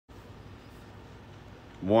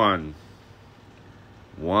One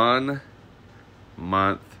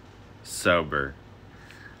month sober.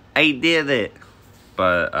 I did it.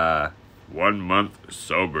 But 1 month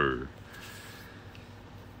sober.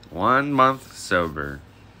 1 month sober.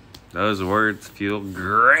 Those words feel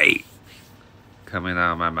great coming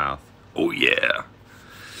out of my mouth. Oh yeah.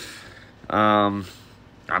 I'm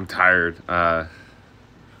tired.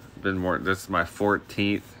 This is my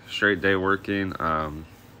 14th straight day working. I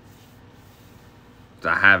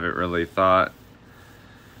haven't really thought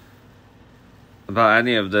about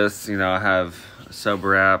any of this. I have a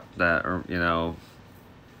sober app that,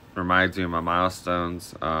 reminds me of my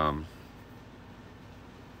milestones.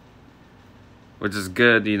 Which is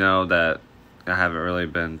good, that I haven't really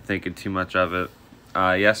been thinking too much of it.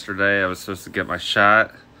 Yesterday, I was supposed to get my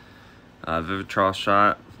shot, Vivitrol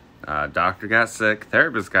shot. Doctor got sick,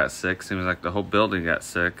 therapist got sick. Seems like the whole building got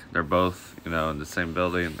sick. They're both, in the same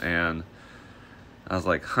building, and I was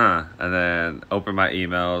like, huh. And then opened my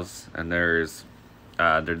emails, and there's,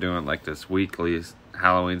 they're doing like this weekly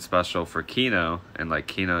Halloween special for Keno, and like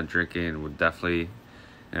Keno drinking would definitely,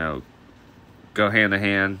 go hand in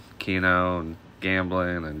hand. Keno and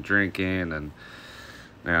gambling and drinking, and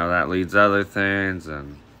that leads to other things,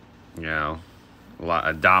 and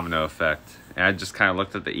a domino effect. And I just kind of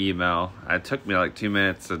looked at the email. It took me like 2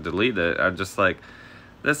 minutes to delete it. I'm just like,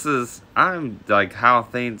 I'm like, how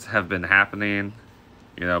things have been happening.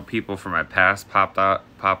 People from my past popped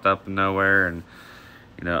up in nowhere, and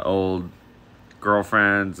old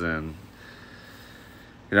girlfriends, and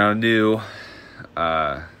new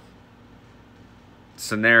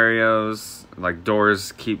scenarios, like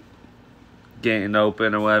doors keep getting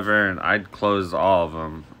open or whatever, and I'd closed all of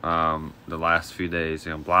them the last few days,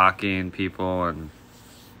 blocking people and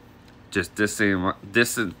just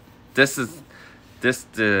distancing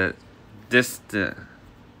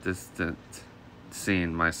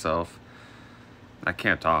myself. I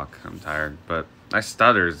can't talk. I'm tired, but my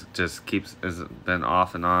stutters just has been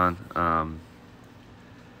off and on. I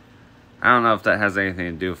don't know if that has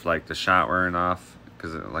anything to do with like the shot wearing off,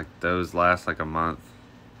 because like those last like a month.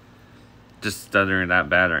 Just stuttering that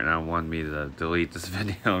bad right now wanted me to delete this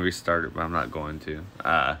video and restart it, but I'm not going to.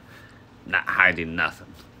 Not hiding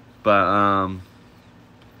nothing. But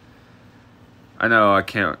I know I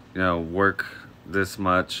can't work this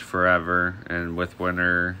much forever, and with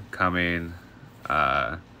winter coming,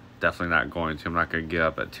 definitely not going to. I'm not going to get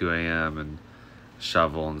up at 2 a.m. and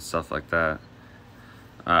shovel and stuff like that.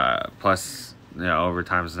 Plus,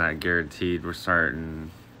 overtime's not guaranteed. We're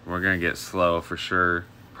gonna get slow for sure.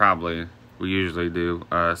 Probably. We usually do,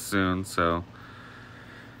 soon, so.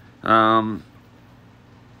 I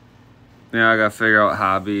gotta figure out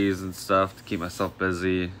hobbies and stuff to keep myself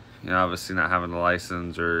busy. Obviously not having a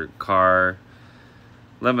license or car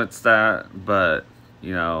limits that, but,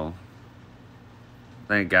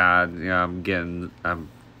 thank God, I'm given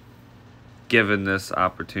this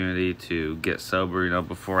opportunity to get sober,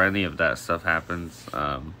 before any of that stuff happens.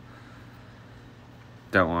 Don't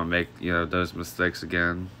want to make, those mistakes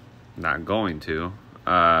again. Not going to.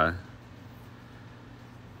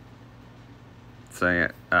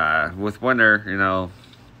 With winter,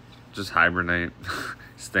 just hibernate,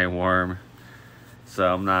 stay warm.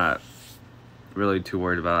 So I'm not really too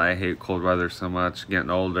worried about it. I hate cold weather so much. Getting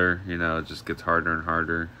older, it just gets harder and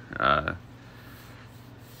harder.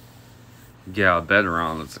 Get out of bed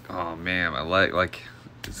around, it's like, oh man, my leg,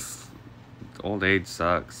 old age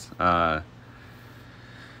sucks.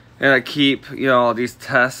 And I keep, all these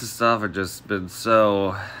tests and stuff have just been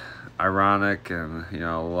so ironic, and,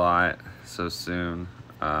 a lot so soon.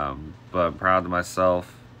 But I'm proud of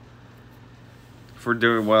myself for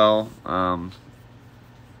doing well. For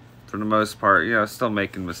the most part, still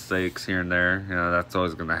making mistakes here and there. That's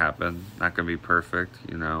always going to happen. Not going to be perfect,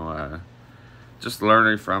 just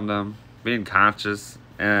learning from them, being conscious.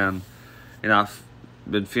 And, I've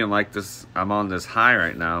been feeling like this, I'm on this high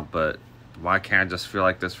right now, but why can't I just feel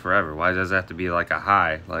like this forever? Why does it have to be like a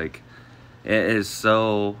high? Like, it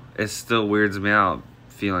still weirds me out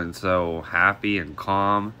feeling so happy and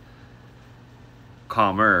calmer.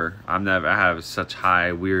 I have such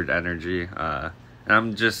high, weird energy. And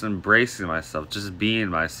I'm just embracing myself, just being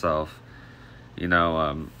myself.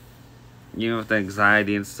 With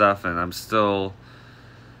anxiety and stuff, and I'm still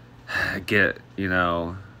get,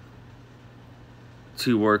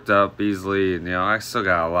 too worked up easily, and I still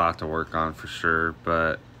got a lot to work on for sure,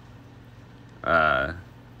 but I'm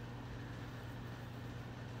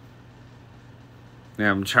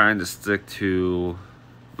trying to stick to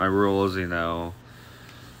my rules, no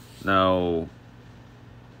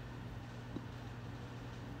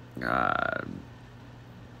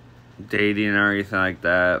dating and everything like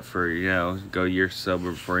that for, go years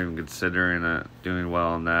sober before even considering it, doing well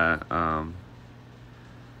on that.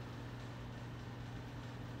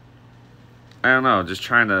 I don't know, just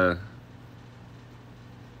trying to,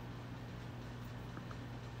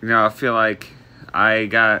 I feel like I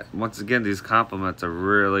got, once again, these compliments are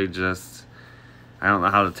really just, I don't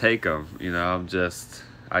know how to take them,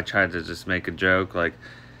 I tried to just make a joke, like,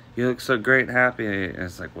 you look so great and happy, and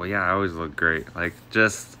it's like, well, yeah, I always look great, like,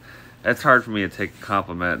 just, it's hard for me to take a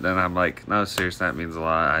compliment, then I'm like, no, seriously, that means a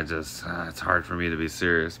lot, it's hard for me to be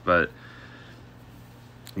serious, but,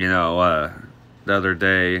 the other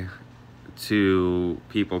day, 2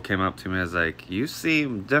 people came up to me and was like, you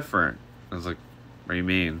seem different. I was like, what do you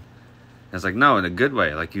mean? It's like, no, in a good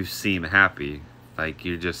way. Like, you seem happy. Like,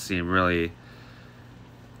 you just seem really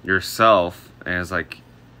yourself. And it's like,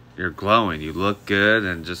 you're glowing. You look good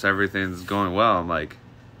and just everything's going well. I'm like,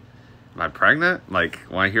 am I pregnant? Like,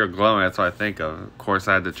 when I hear glowing, that's what I think of. Of course,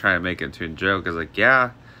 I had to try and make it into a joke. I was like, yeah,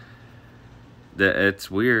 it's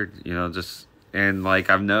weird, just... And, like,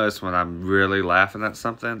 I've noticed when I'm really laughing at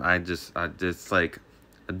something, it's like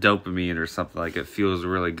a dopamine or something. Like, it feels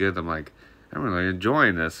really good. I'm like, I'm really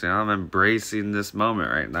enjoying this. I'm embracing this moment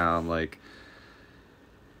right now. I'm, like,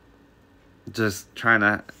 I'm just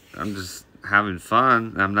having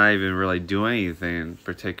fun. I'm not even really doing anything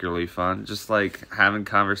particularly fun. Just, like, having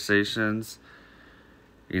conversations.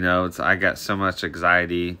 I got so much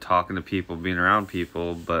anxiety talking to people, being around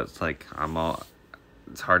people. But it's like,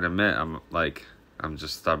 it's hard to admit, I'm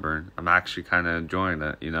just stubborn. I'm actually kind of enjoying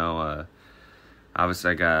it,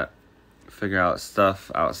 obviously I got to figure out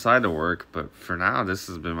stuff outside of work, but for now, this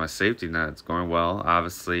has been my safety net. It's going well.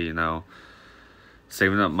 Obviously,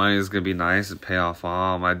 saving up money is going to be nice and pay off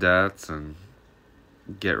all my debts and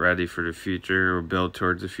get ready for the future or build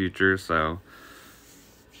towards the future. So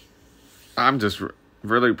I'm just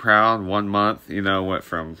really proud. 1 month, went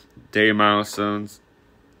from day milestones,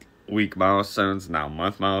 week milestones, now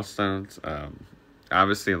month milestones.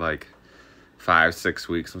 Obviously, like 5-6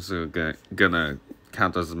 weeks, I'm still gonna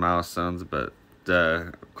count those as milestones. But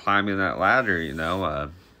climbing that ladder,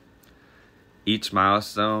 each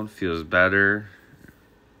milestone feels better.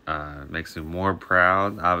 Makes me more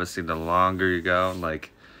proud. Obviously, the longer you go,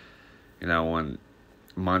 like, when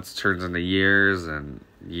months turns into years and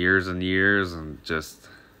years and years, and just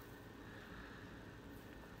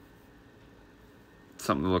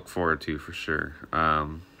something to look forward to for sure.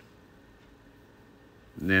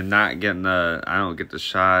 Then not getting I don't get the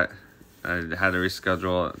shot. I had to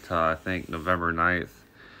reschedule it until I think November 9th.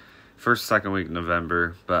 Second week of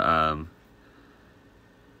November. But,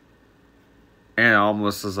 and it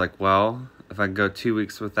almost was like, well, if I go 2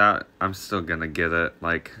 weeks without, I'm still gonna get it.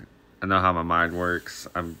 Like, I know how my mind works.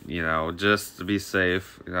 I'm, just to be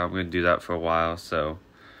safe, I'm gonna do that for a while. So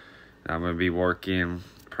I'm gonna be working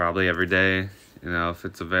probably every day, if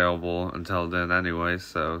it's available until then anyway.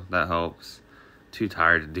 So that helps. Too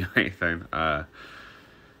tired to do anything.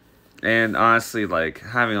 And honestly, like,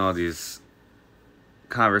 having all these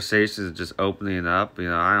conversations, just opening up,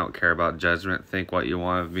 I don't care about judgment. Think what you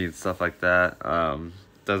want of me and stuff like that.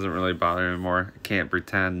 Doesn't really bother me anymore. I can't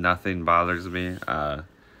pretend nothing bothers me. Of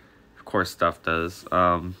course stuff does.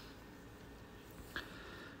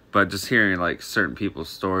 But just hearing, like, certain people's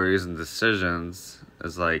stories and decisions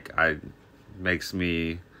is like, makes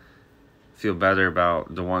me feel better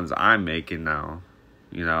about the ones I'm making now.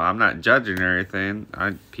 I'm not judging or anything.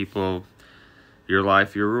 People, your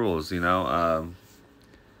life, your rules, I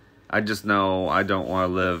just know I don't want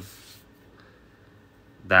to live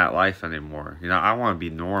that life anymore. I want to be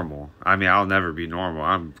normal. I mean, I'll never be normal.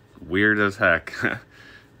 I'm weird as heck.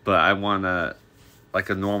 But I want like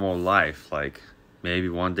a normal life. Like, maybe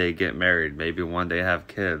one day get married. Maybe one day have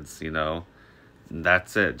kids,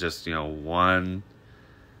 That's it. Just, one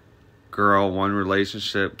girl, one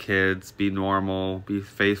relationship, kids, be normal, be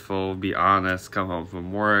faithful, be honest, come home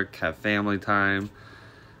from work, have family time,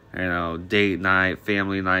 date night,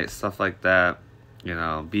 family night, stuff like that,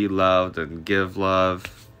 be loved and give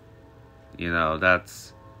love,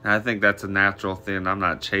 I think that's a natural thing. I'm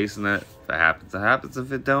not chasing it. If it happens, it happens.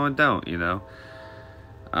 If it don't, it don't,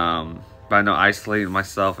 but I know isolating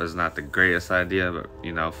myself is not the greatest idea,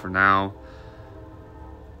 but, for now,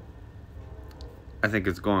 I think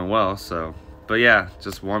it's going well, so. But yeah,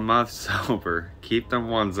 just 1 month sober. Keep them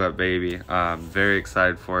ones up, baby. I'm very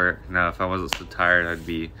excited for it. Now, if I wasn't so tired, I'd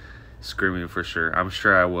be screaming for sure. I'm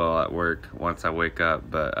sure I will at work once I wake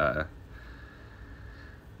up, but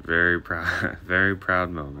very proud, very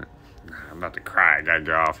proud moment. I'm about to cry. I gotta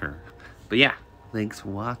get off here. But yeah, thanks for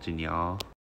watching, y'all.